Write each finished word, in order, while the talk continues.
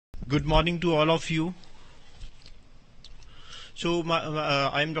Good morning to all of you.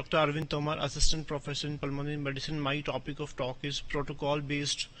 I am Dr. Arvind Tomar, Assistant Professor in Pulmonary Medicine. My topic of talk is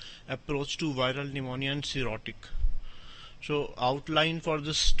protocol-based approach to viral pneumonia and cirrhotic. So, outline for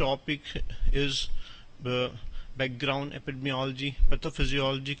this topic is background, epidemiology,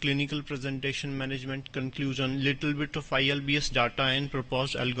 pathophysiology, clinical presentation, management, conclusion, little bit of ILBS data and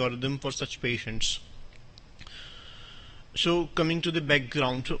proposed algorithm for such patients. So coming to the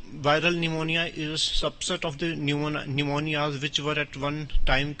background, so viral pneumonia is subset of the pneumonias which were at one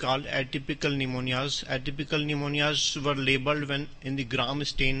time called atypical pneumonias. Atypical pneumonias were labeled when in the gram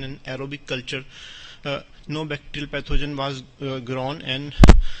stain and aerobic culture no bacterial pathogen was grown, and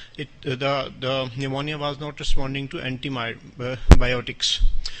the pneumonia was not responding to antibiotics.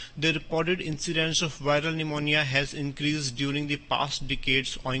 The reported incidence of viral pneumonia has increased during the past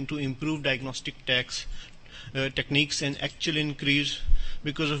decades owing to improved diagnostic techniques and actual increase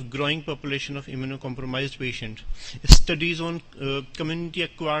because of growing population of immunocompromised patients. Studies on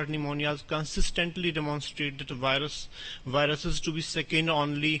community-acquired pneumonias consistently demonstrate that viruses to be second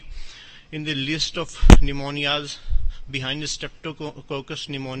only in the list of pneumonias behind Streptococcus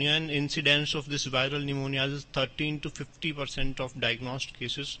pneumonia, and incidence of this viral pneumonia is 13 to 50% of diagnosed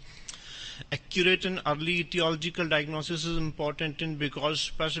cases. Accurate and early etiological diagnosis is important because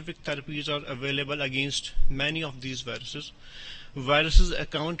specific therapies are available against many of these viruses. Viruses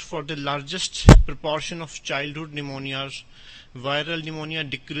account for the largest proportion of childhood pneumonias. Viral pneumonia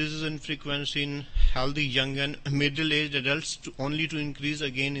decreases in frequency in healthy young and middle-aged adults only to increase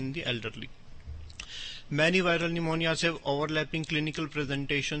again in the elderly. Many viral pneumonias have overlapping clinical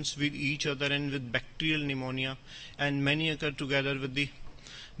presentations with each other and with bacterial pneumonia, and many occur together with the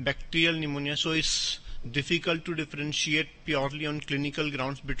bacterial pneumonia, so it's difficult to differentiate purely on clinical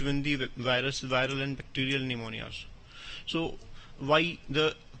grounds between the viral and bacterial pneumonias. So why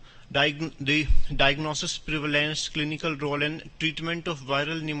the diagnosis, prevalence, clinical role and treatment of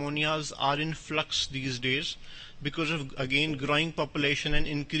viral pneumonias are in flux these days because of again growing population and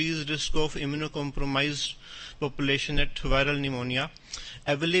increased risk of immunocompromised population at viral pneumonia.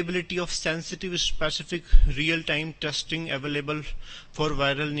 Availability of sensitive, specific, real-time testing available for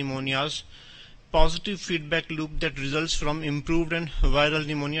viral pneumonias. Positive feedback loop that results from improved and viral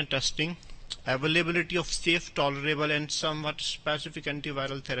pneumonia testing. Availability of safe, tolerable and somewhat specific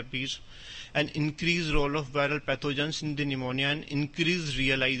antiviral therapies. And increased role of viral pathogens in the pneumonia and increased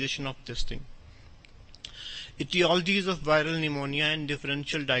realization of testing. Etiologies of viral pneumonia and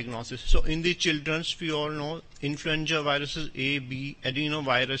differential diagnosis. So in the children's, we all know influenza viruses A, B,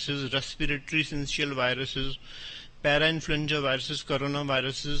 adenoviruses, respiratory syncytial viruses, parainfluenza viruses,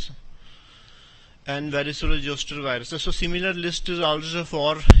 coronaviruses, and varicella zoster viruses. So similar list is also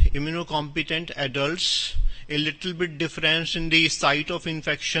for immunocompetent adults. A little bit difference in the site of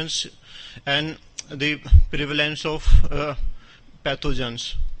infections and the prevalence of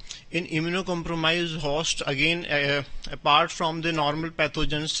pathogens. In immunocompromised host, again apart from the normal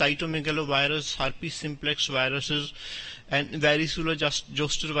pathogens, cytomegalovirus, herpes simplex viruses and varicella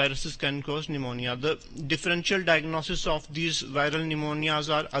zoster viruses can cause pneumonia. The differential diagnosis of these viral pneumonias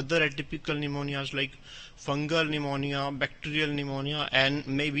are other atypical pneumonias like fungal pneumonia, bacterial pneumonia and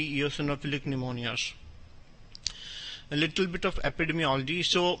maybe eosinophilic pneumonias. A little bit of epidemiology.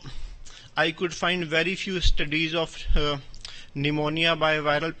 So I could find very few studies of pneumonia by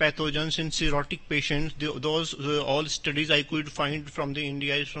viral pathogens in cirrhotic patients. Those all studies I could find from the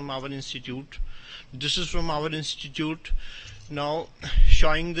India is from our institute. This is from our institute. Now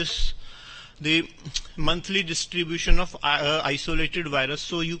showing this the monthly distribution of isolated virus.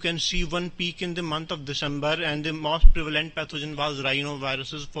 So you can see one peak in the month of December, and the most prevalent pathogen was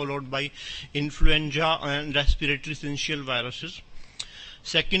rhinoviruses, followed by influenza and respiratory syncytial viruses.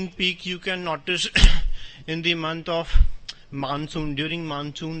 Second peak you can notice in the month of monsoon, during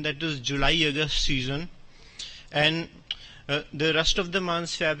monsoon, that is July-August season, and the rest of the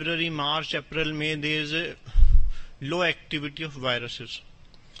months, February, March, April, May, there is a low activity of viruses.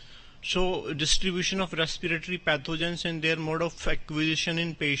 So distribution of respiratory pathogens and their mode of acquisition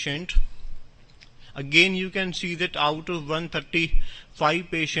in patient. Again you can see that out of 135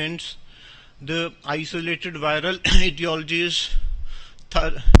 patients, the isolated viral etiology is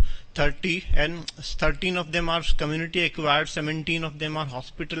 30, and 13 of them are community acquired, 17 of them are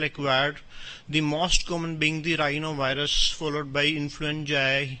hospital acquired, the most common being the rhinovirus, followed by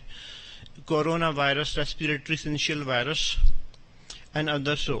influenza, coronavirus, respiratory syncytial virus and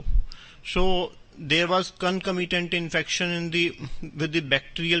others. So there was concomitant infection with the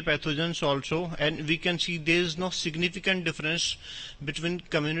bacterial pathogens also, and we can see there is no significant difference between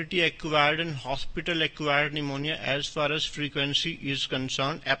community acquired and hospital acquired pneumonia as far as frequency is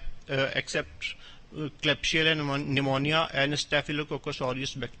concerned. except Klebsiella pneumonia and Staphylococcus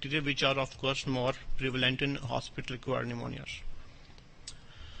aureus bacteria, which are of course more prevalent in hospital-acquired pneumonias.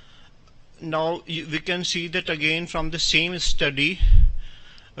 Now we can see that again from the same study,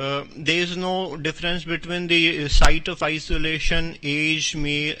 there is no difference between the site of isolation, age,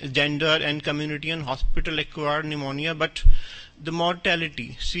 gender, and community and hospital-acquired pneumonia, but the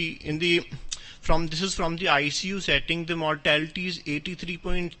mortality. See, this is from the ICU setting. The mortality is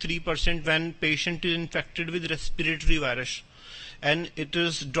 83.3% when patient is infected with respiratory virus, and it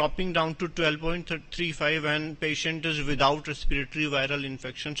is dropping down to 12.35 when patient is without respiratory viral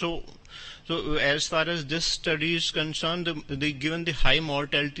infection. So as far as this study is concerned, given the high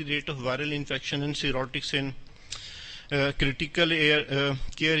mortality rate of viral infection in cirrhotics in critical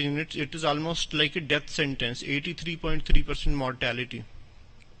care units, it is almost like a death sentence. 83.3% mortality.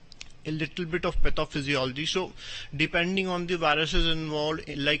 A little bit of pathophysiology. So depending on the viruses involved,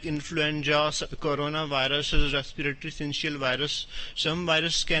 like influenza, coronavirus, respiratory syncytial virus, some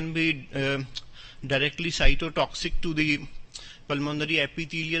virus can be directly cytotoxic to the pulmonary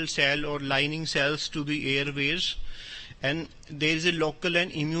epithelial cell or lining cells to the airways, and there is a local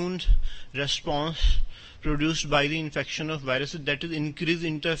and immune response produced by the infection of viruses, that is increased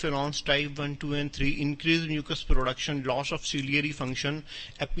interferons type 1, 2 and 3, increased mucus production, loss of ciliary function,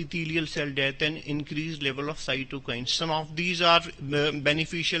 epithelial cell death, and increased level of cytokines. Some of these are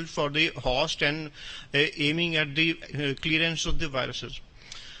beneficial for the host and aiming at the clearance of the viruses.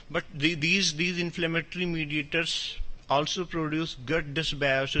 But these inflammatory mediators also produce gut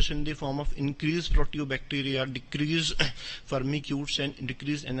dysbiosis in the form of increased proteobacteria, decreased firmicutes, and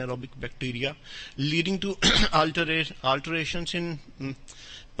decreased anaerobic bacteria, leading to alterations in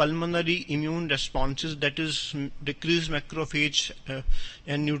pulmonary immune responses, that is decreased macrophage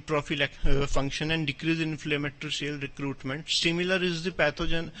and neutrophil function, and decreased inflammatory cell recruitment. Similar is the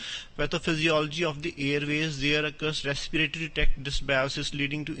pathophysiology of the airways. There occurs respiratory tract dysbiosis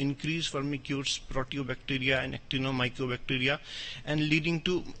leading to increased firmicutes, proteobacteria and actinomycobacteria, and leading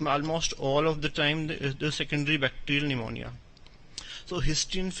to almost all of the time the secondary bacterial pneumonia. So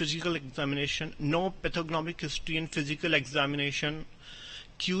history and physical examination. No pathognomic history and physical examination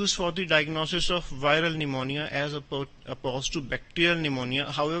cues for the diagnosis of viral pneumonia as opposed to bacterial pneumonia.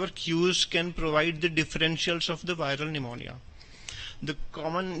 However, cues can provide the differentials of the viral pneumonia. The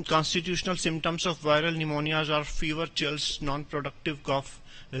common constitutional symptoms of viral pneumonias are fever, chills, non-productive cough,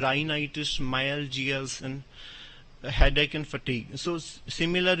 rhinitis, myalgias, and headache and fatigue. So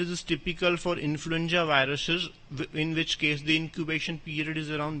similar is typical for influenza viruses, in which case the incubation period is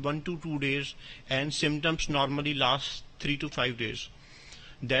around 1 to 2 days and symptoms normally last 3 to 5 days.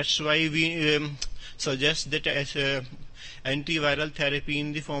 That's why we suggest that as antiviral therapy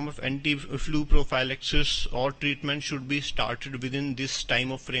in the form of anti-flu prophylaxis or treatment should be started within this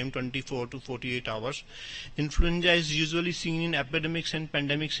time of frame, 24 to 48 hours. Influenza is usually seen in epidemics and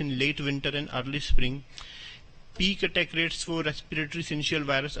pandemics in late winter and early spring. Peak attack rates for respiratory syncytial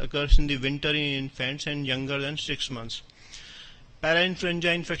virus occurs in the winter in infants and younger than 6 months.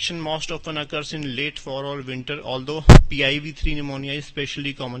 Parainfluenza infection most often occurs in late fall or winter, although PIV3 pneumonia is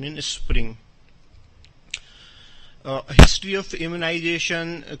especially common in spring. History of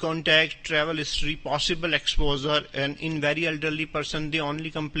immunization, contact, travel history, possible exposure, and in very elderly person the only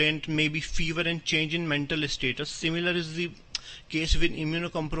complaint may be fever and change in mental status. Similar is the case with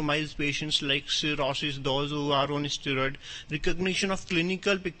immunocompromised patients like cirrhosis, those who are on steroid. Recognition of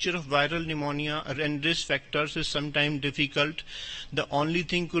clinical picture of viral pneumonia and risk factors is sometimes difficult. The only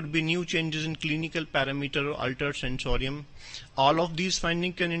thing could be new changes in clinical parameter or altered sensorium. All of these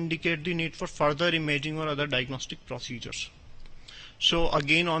findings can indicate the need for further imaging or other diagnostic procedures. So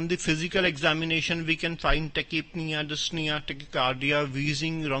again, on the physical examination, we can find tachypnea, dyspnea, tachycardia,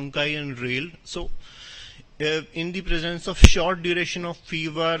 wheezing, rhonchi, and rale. So in the presence of short duration of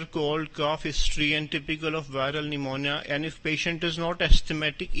fever, cold, cough history, and typical of viral pneumonia, and if patient is not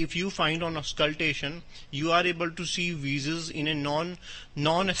asthmatic, if you find on auscultation you are able to see wheezes in a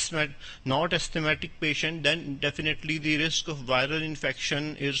not asthmatic patient, then definitely the risk of viral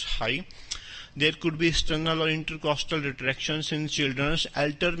infection is high. There could be sternal or intercostal retractions in children.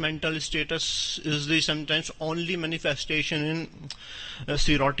 Altered mental status is the sometimes only manifestation in a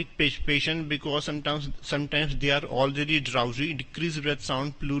cirrhotic patient, because sometimes they are already drowsy, decreased breath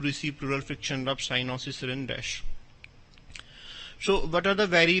sound, pleurisy, pleural friction rub, cyanosis, and rash. So what are the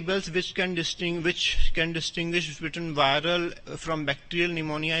variables which can distinguish between viral from bacterial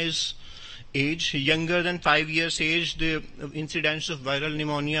pneumonia is age. Younger than 5 years age, the incidence of viral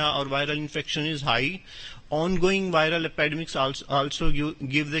pneumonia or viral infection is high. Ongoing viral epidemics also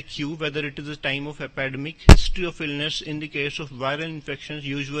give the cue whether it is a time of epidemic. History of illness in the case of viral infections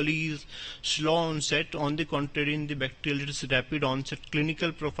usually is slow onset. On the contrary, in the bacterial it is rapid onset.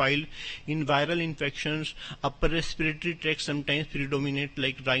 Clinical profile in viral infections, upper respiratory tract sometimes predominate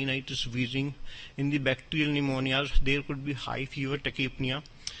like rhinitis, wheezing. In the bacterial pneumonias, there could be high fever, tachypnea.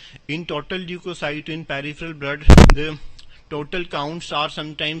 In total leukocyte in peripheral blood, the total counts are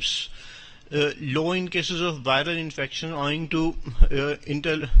sometimes low in cases of viral infection owing to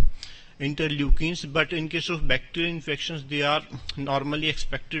interleukins, but in case of bacterial infections they are normally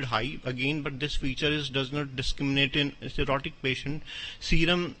expected high again, but this feature does not discriminate in cirrhotic patient.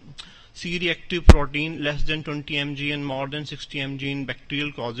 Serum C-reactive protein less than 20 mg and more than 60 mg in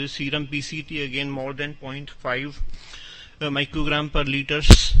bacterial causes. Serum PCT again more than 0.5 microgram per liter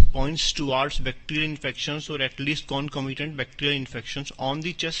points towards bacterial infections or at least concomitant bacterial infections. On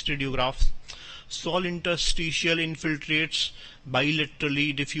the chest radiographs, small interstitial infiltrates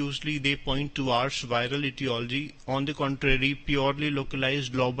bilaterally, diffusely, they point towards viral etiology. On the contrary, purely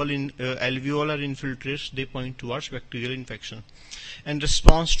localized global alveolar infiltrates, they point towards bacterial infection. And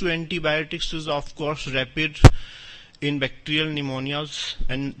response to antibiotics is of course rapid in bacterial pneumonias,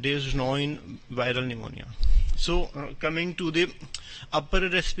 and there is no in viral pneumonia. So coming to the upper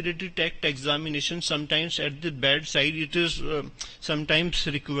respiratory tract examination, sometimes at the bedside it is sometimes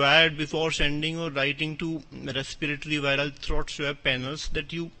required before sending or writing to respiratory viral throat swab panels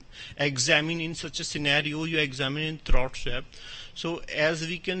that you examine. In such a scenario you examine in throat swab. So as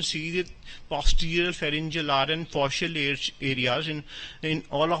we can see, the posterior pharyngeal arch and facial areas, in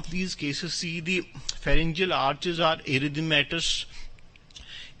all of these cases, see the pharyngeal arches are erythematous.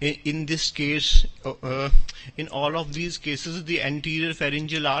 In this case, in all of these cases, the anterior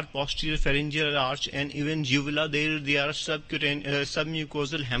pharyngeal arch, posterior pharyngeal arch, and even uvula, they are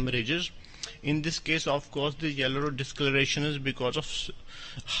submucosal hemorrhages. In this case, of course, the yellow discoloration is because of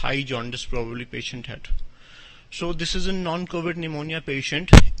high jaundice probably patient had. So this is a non-COVID pneumonia patient.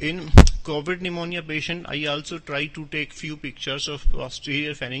 In COVID pneumonia patient, I also try to take few pictures of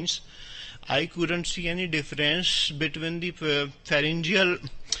posterior pharynx. I couldn't see any difference between the pharyngeal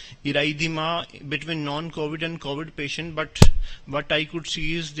erythema between non-COVID and COVID patient, but what I could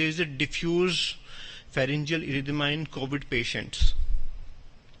see is there is a diffuse pharyngeal erythema in COVID patients.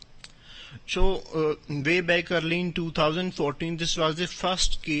 So way back early in 2014, this was the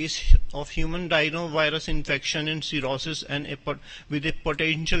first case of human rhinovirus infection and cirrhosis and with a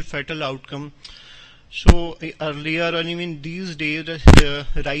potential fatal outcome. So earlier, and even these days,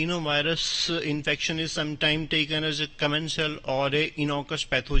 rhinovirus infection is sometimes taken as a commensal or a innocuous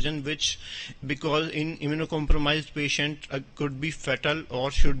pathogen, which, because in immunocompromised patient, could be fatal or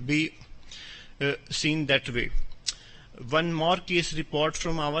should be seen that way. One more case report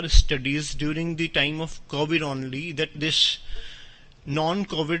from our studies during the time of COVID only, that this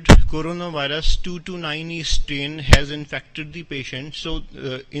non-COVID coronavirus 229E strain has infected the patient. So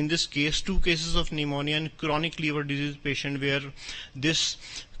in this case, 2 cases of pneumonia and chronic liver disease patient where this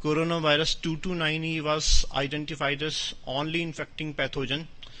coronavirus 229E was identified as only infecting pathogen.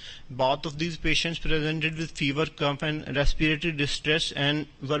 Both of these patients presented with fever, cough and respiratory distress and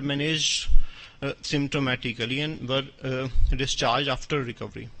were managed symptomatically and were discharged after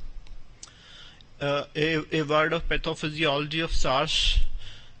recovery. A word of pathophysiology of SARS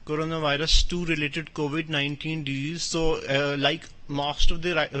coronavirus 2 related COVID-19 disease. So like most of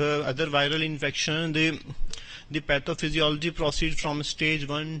the other viral infection, the pathophysiology proceeds from stage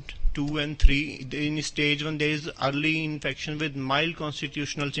 1, 2 and 3. In stage 1 there is early infection with mild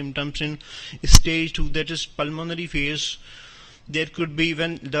constitutional symptoms. In stage 2, that is pulmonary phase, there could be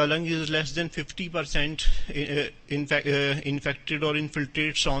when the lung is less than 50% infected or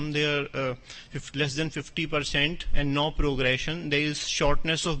infiltrates on their less than 50% and no progression. There is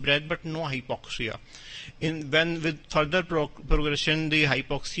shortness of breath but no hypoxia. When with further progression, the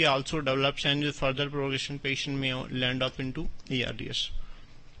hypoxia also develops, and with further progression patient may land up into ARDS.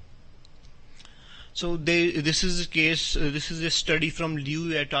 So this is a case, this is a study from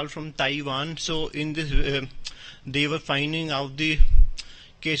Liu et al. From Taiwan. So in this they were finding out the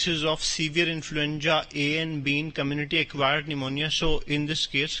cases of severe influenza A and B in community acquired pneumonia. So in this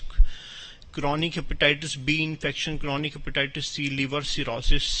case, chronic hepatitis B infection, chronic hepatitis C, liver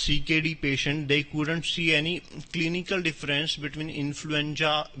cirrhosis, CKD patient, they couldn't see any clinical difference between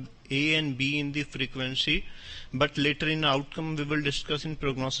influenza A and B in the frequency, but later in outcome we will discuss in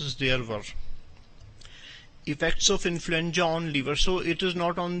prognosis there were. Effects of influenza on liver. So it is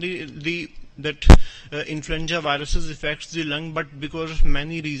not only the that influenza viruses affects the lung, but because of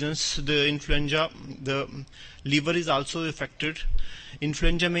many reasons the liver is also affected.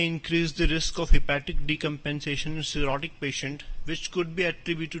 Influenza may increase the risk of hepatic decompensation in cirrhotic patient, which could be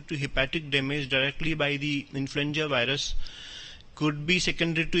attributed to hepatic damage directly by the influenza virus, could be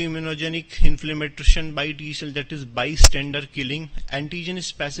secondary to immunogenic inflammation by T cell, that is bystander killing. Antigen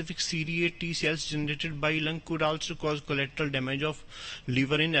specific CD8 T cells generated by lung could also cause collateral damage of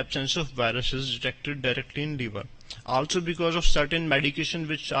liver in absence of viruses detected directly in liver. Also, because of certain medication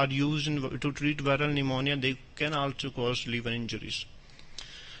which are used to treat viral pneumonia, they can also cause liver injuries.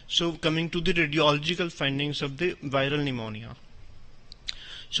 So coming to the radiological findings of the viral pneumonia.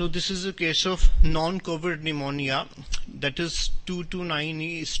 So this is a case of non-COVID pneumonia, that is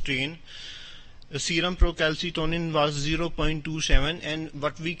 229E strain. Serum procalcitonin was 0.27, and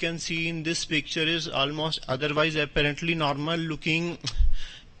what we can see in this picture is almost otherwise apparently normal looking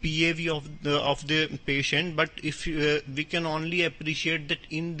PAV of the patient, but if we can only appreciate that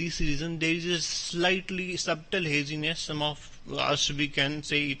in this region there is a slightly subtle haziness. Some of us we can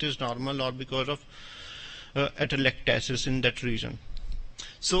say it is normal or because of atelectasis in that region.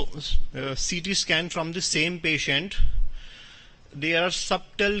 So CT scan from the same patient, there are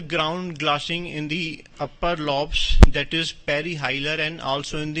subtle ground glassing in the upper lobes, that is perihilar, and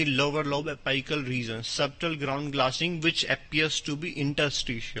also in the lower lobe apical region, subtle ground glassing which appears to be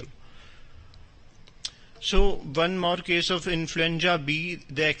interstitial. So one more case of influenza B,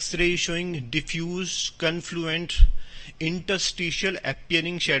 the X-ray showing diffuse confluent interstitial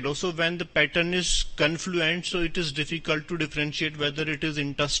appearing shadow. So when the pattern is confluent, so it is difficult to differentiate whether it is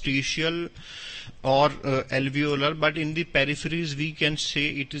interstitial or alveolar, but in the peripheries we can say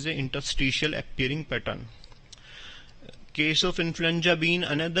it is an interstitial appearing pattern. Case of influenza B in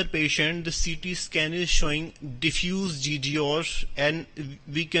another patient, the CT scan is showing diffuse GGOs and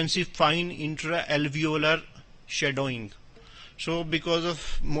we can see fine intra-alveolar shadowing. So because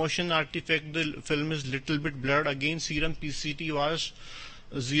of motion artifact the film is little bit blurred. Again serum PCT was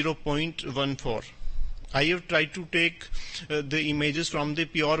 0.14. I have tried to take the images from the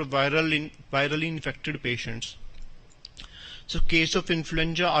pure virally infected patients. So case of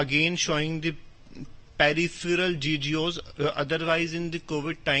influenza again showing the peripheral GGOs, otherwise in the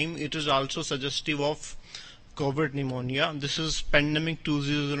COVID time it is also suggestive of COVID pneumonia. This is pandemic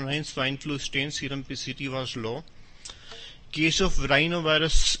 2009 swine flu strain, serum PCT was low. Case of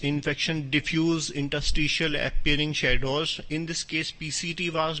rhinovirus infection, diffuse interstitial appearing shadows. In this case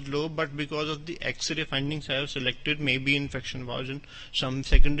PCT was low, but because of the X-ray findings I have selected, maybe infection was in some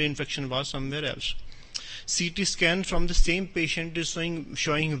secondary infection was somewhere else. CT scan from the same patient is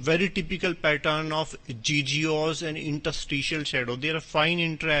showing very typical pattern of GGOs and interstitial shadow. There are fine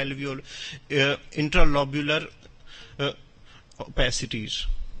intralobular opacities.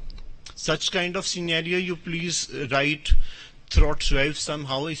 Such kind of scenario you please write throat swab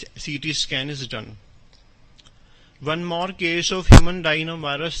somehow CT scan is done. One more case of human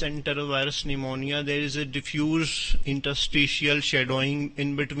rhinovirus and enterovirus pneumonia. There is a diffuse interstitial shadowing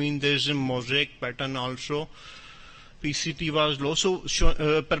in between. There is a mosaic pattern also. PCT was low. So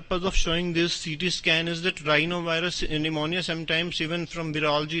purpose of showing this CT scan is that rhinovirus pneumonia sometimes even from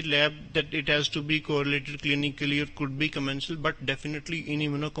virology lab that it has to be correlated clinically or could be commensal, but definitely in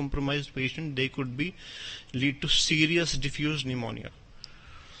immunocompromised patient they could be lead to serious diffuse pneumonia.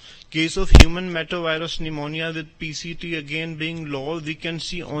 Case of human metavirus pneumonia with PCT again being low, we can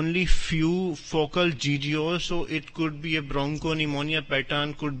see only few focal GGOs, so it could be a bronchopneumonia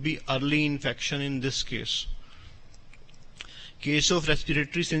pattern, could be early infection in this case. Case of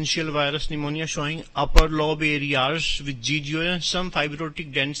respiratory syncytial virus pneumonia showing upper lobe areas with GGO and some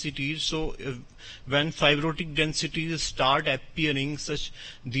fibrotic densities. So when fibrotic densities start appearing, such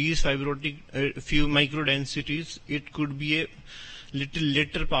these fibrotic few micro densities, it could be a little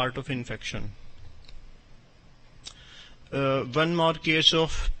later part of infection. One more case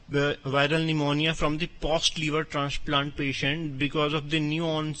of viral pneumonia from the post liver transplant patient. Because of the new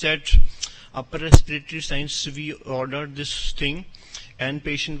onset upper respiratory signs, we ordered this thing and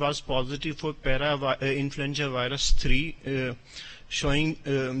patient was positive for influenza virus 3, showing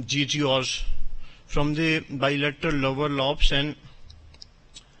GGOs from the bilateral lower lobes, and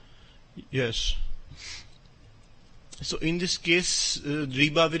yes. So in this case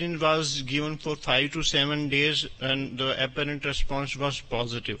ribavirin was given for 5 to 7 days and the apparent response was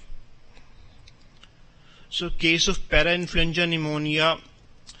positive. So case of parainfluenza pneumonia,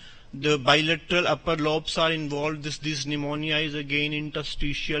 the bilateral upper lobes are involved. This pneumonia is again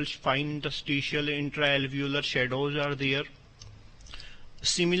interstitial, fine interstitial intraalveolar shadows are there.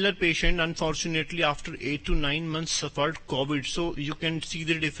 Similar patient, unfortunately, after 8 to 9 months suffered COVID. So you can see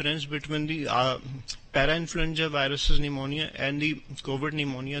the difference between the parainfluenza viruses pneumonia and the COVID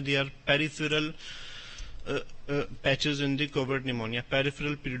pneumonia. They are peripheral patches in the COVID pneumonia,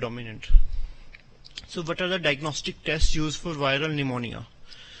 peripheral predominant. So what are the diagnostic tests used for viral pneumonia?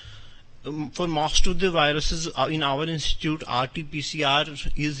 For most of the viruses in our institute,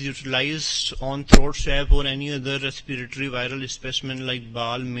 RT-PCR is utilized on throat swab or any other respiratory viral specimen like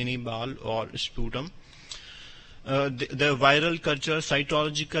ball, mini ball, or sputum. The viral culture,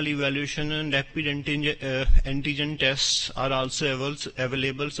 cytological evaluation, and rapid antigen tests are also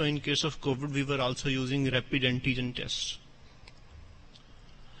available. So in case of COVID, we were also using rapid antigen tests.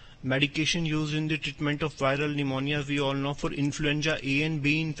 Medication used in the treatment of viral pneumonia, we all know. For influenza A and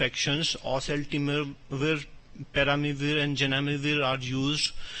B infections, oseltamivir, peramivir and zanamivir are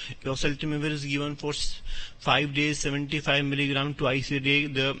used. Oseltamivir is given for 5 days, 75 mg twice a day.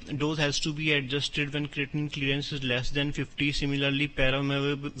 The dose has to be adjusted when creatinine clearance is less than 50. Similarly,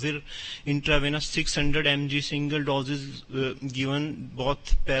 peramivir intravenous 600 mg single dose is given.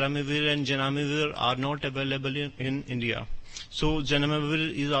 Both peramivir and zanamivir are not available in India. So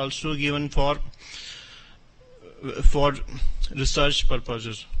zanamivir is also given for research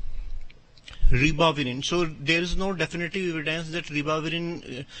purposes. Ribavirin. So there is no definitive evidence that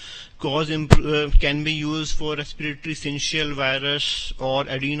ribavirin can be used for respiratory syncytial virus or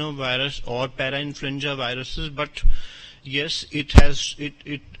adenovirus or parainfluenza viruses, but yes,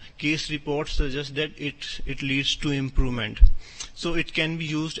 case reports suggest that it leads to improvement. So it can be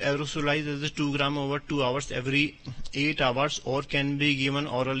used aerosolized as a 2 gram over 2 hours every 8 hours, or can be given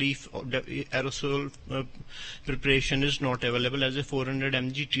orally if aerosol preparation is not available as a 400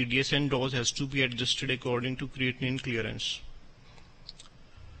 mg TDS, and dose has to be adjusted according to creatinine clearance.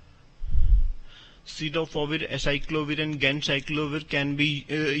 Cidofovir, acyclovir and ganciclovir can be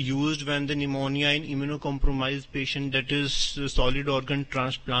used when the pneumonia in immunocompromised patient, that is solid organ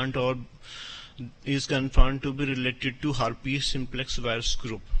transplant, or is confirmed to be related to herpes simplex virus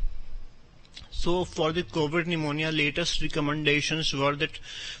group. So for the COVID pneumonia, latest recommendations were that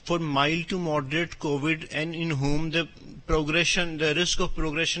for mild to moderate COVID and in whom the risk of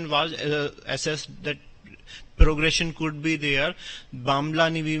progression was assessed, that progression could be there,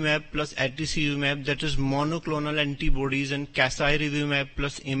 bamlanivimab plus atezolizumab, that is monoclonal antibodies, and casirivimab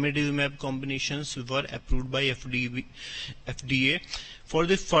plus imidivimab combinations were approved by FDA. For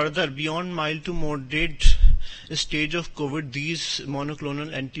the further beyond mild to moderate stage of COVID, these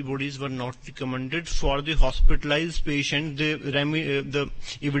monoclonal antibodies were not recommended. For the hospitalized patient, the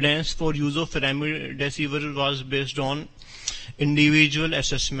evidence for use of remdesivir was based on individual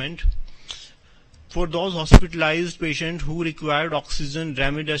assessment. For those hospitalized patients who required oxygen,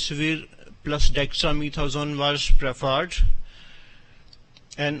 remdesivir plus dexamethasone was preferred.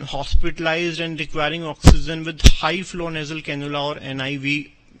 And hospitalized and requiring oxygen with high flow nasal cannula or NIV,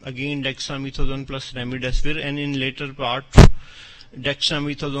 again dexamethasone plus remdesivir, and in later part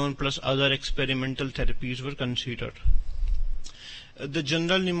dexamethasone plus other experimental therapies were considered. The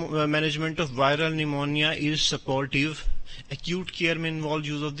general management of viral pneumonia is supportive. Acute care may involve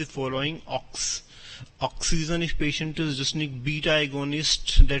use of the following: oxygen if patient is dyspneic beta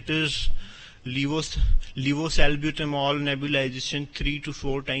agonist, that is levosalbutamol nebulization 3 to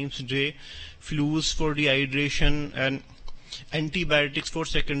 4 times a day, flues for dehydration, and antibiotics for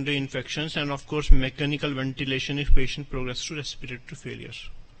secondary infections, and of course mechanical ventilation if patient progresses to respiratory failures.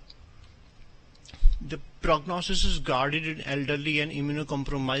 The prognosis is guarded in elderly and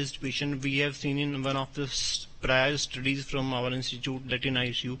immunocompromised patients. We have seen in one of the prior studies from our institute that in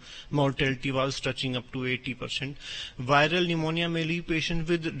ICU mortality was touching up to 80%. Viral pneumonia may leave patients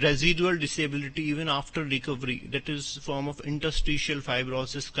with residual disability even after recovery, that is form of interstitial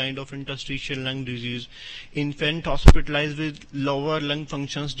fibrosis, kind of interstitial lung disease. Infant hospitalized with lower lung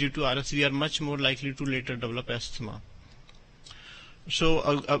functions due to RSV are much more likely to later develop asthma. So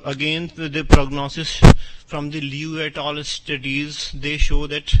again, the prognosis from the Liu et al. Studies, they show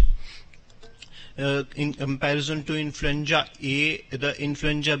that in comparison to influenza A, the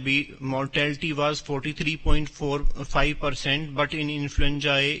influenza B mortality was 43.45%, but in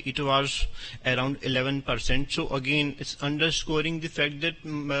influenza A it was around 11%. So again, it's underscoring the fact that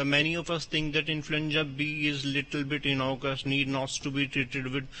many of us think that influenza B is little bit innocuous, need not to be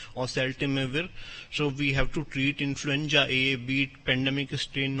treated with oseltamivir. So we have to treat influenza A, be it pandemic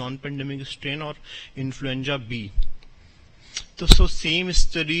strain, non-pandemic strain, or influenza B. So same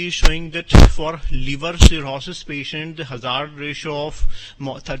study showing that for liver cirrhosis patient, the hazard ratio of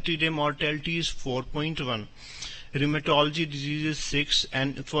 30-day mortality is 4.1. Rheumatology disease is 6,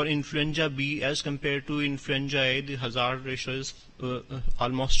 and for influenza B as compared to influenza A, the hazard ratio is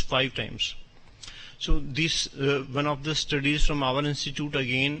almost 5 times. So this one of the studies from our institute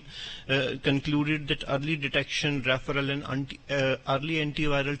again concluded that early detection, referral, and early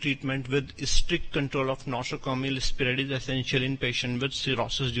antiviral treatment with strict control of nosocomial spread is essential in patients with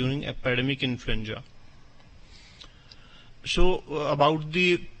cirrhosis during epidemic influenza. So about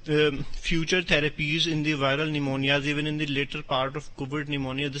the future therapies in the viral pneumonias, even in the later part of COVID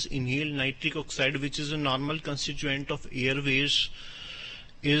pneumonia, this inhaled nitric oxide, which is a normal constituent of airways,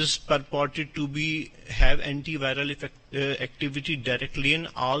 is purported to have antiviral activity directly and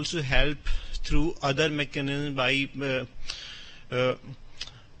also help through other mechanisms by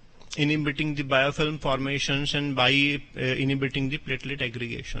inhibiting the biofilm formations and by inhibiting the platelet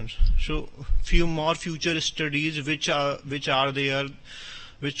aggregations. So few more future studies which are there,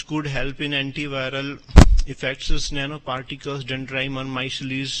 which could help in antiviral effects is nanoparticles, dendrimer,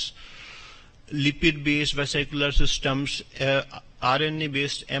 myceles, lipid-based vesicular systems,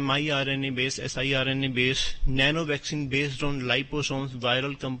 RNA-based, miRNA-based, siRNA-based, nanovaccine based on liposomes,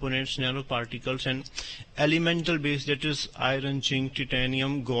 viral components, nanoparticles, and elemental-based, that is iron, zinc,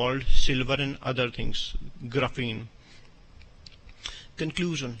 titanium, gold, silver, and other things, graphene.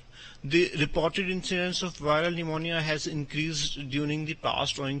 Conclusion. The reported incidence of viral pneumonia has increased during the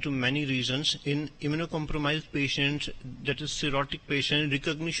past owing to many reasons. In immunocompromised patients, that is cirrhotic patients,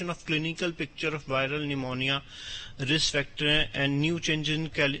 recognition of clinical picture of viral pneumonia, risk factor, and new change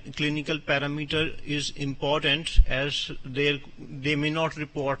in clinical parameter is important, as they may not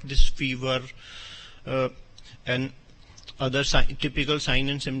report this fever and other typical signs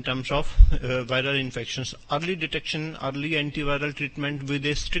and symptoms of viral infections. Early detection, early antiviral treatment with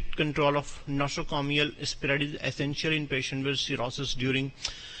a strict control of nosocomial spread is essential in patients with cirrhosis during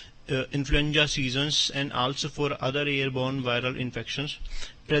influenza seasons and also for other airborne viral infections.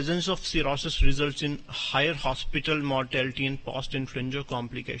 Presence of cirrhosis results in higher hospital mortality and post-influenza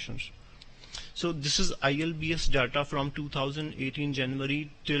complications. So this is ILBS data from 2018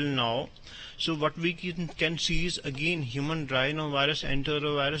 January till now. So what we can see is again human rhinovirus,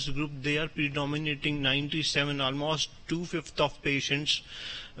 enterovirus group, they are predominating 97, almost 2/5 of patients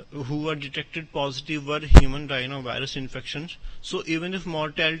who were detected positive were human rhinovirus infections. So even if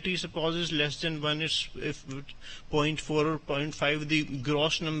mortality suppose is less than 1, if 0.4 or 0.5, the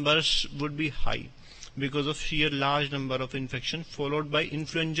gross numbers would be high because of sheer large number of infection, followed by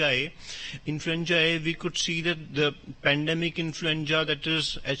influenza A. Influenza A, we could see that the pandemic influenza, that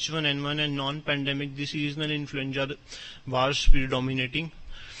is H1N1, and non-pandemic, the seasonal influenza was predominating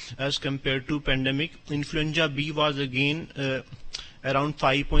as compared to pandemic. Influenza B was again around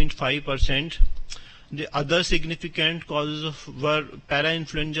 5.5%. The other significant causes were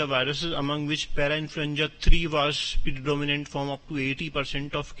parainfluenza viruses, among which parainfluenza 3 was predominant form up to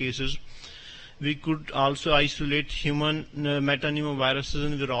 80% of cases. We could also isolate human metapneumoviruses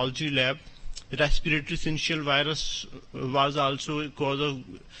in virology lab. Respiratory syncytial virus was also a cause of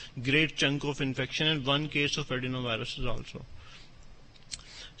great chunk of infection, and 1 case of adenoviruses also.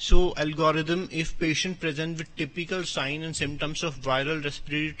 So algorithm, if patient present with typical sign and symptoms of viral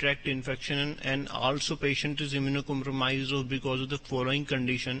respiratory tract infection and also patient is immunocompromised or because of the following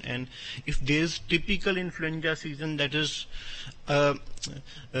condition, and if there is typical influenza season, that is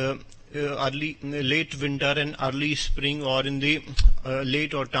late winter and early spring, or in the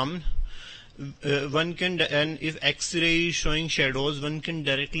late autumn, one can, and if X-ray is showing shadows, one can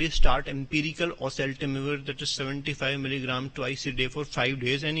directly start empirical oseltamivir, that is 75 mg twice a day for 5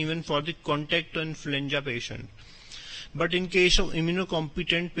 days, and even for the contact influenza patient. But in case of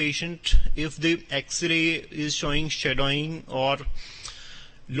immunocompetent patient, if the X-ray is showing shadowing or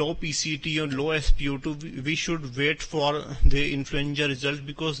low PCT or low SpO2, we should wait for the influenza results,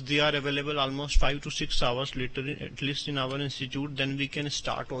 because they are available almost 5 to 6 hours later, at least in our institute. Then we can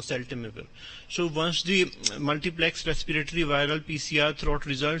start oseltamivir. So once the multiplex respiratory viral PCR throat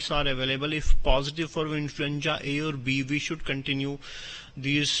results are available, if positive for influenza A or B, we should continue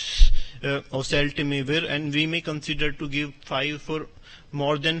these oseltamivir, and we may consider to give 5 for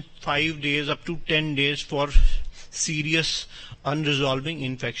more than 5 days up to 10 days for serious unresolving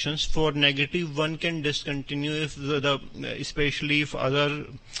infections. For negative, one can discontinue if especially if other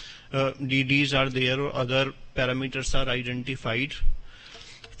DDs are there or other parameters are identified.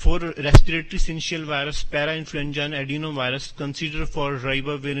 For respiratory syncytial virus, parainfluenza, and adenovirus, consider for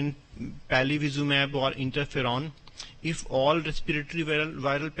ribavirin, palivizumab, or interferon. If all respiratory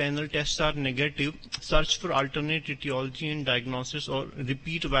viral panel tests are negative, search for alternate etiology and diagnosis, or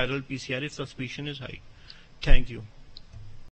repeat viral PCR if suspicion is high. Thank you.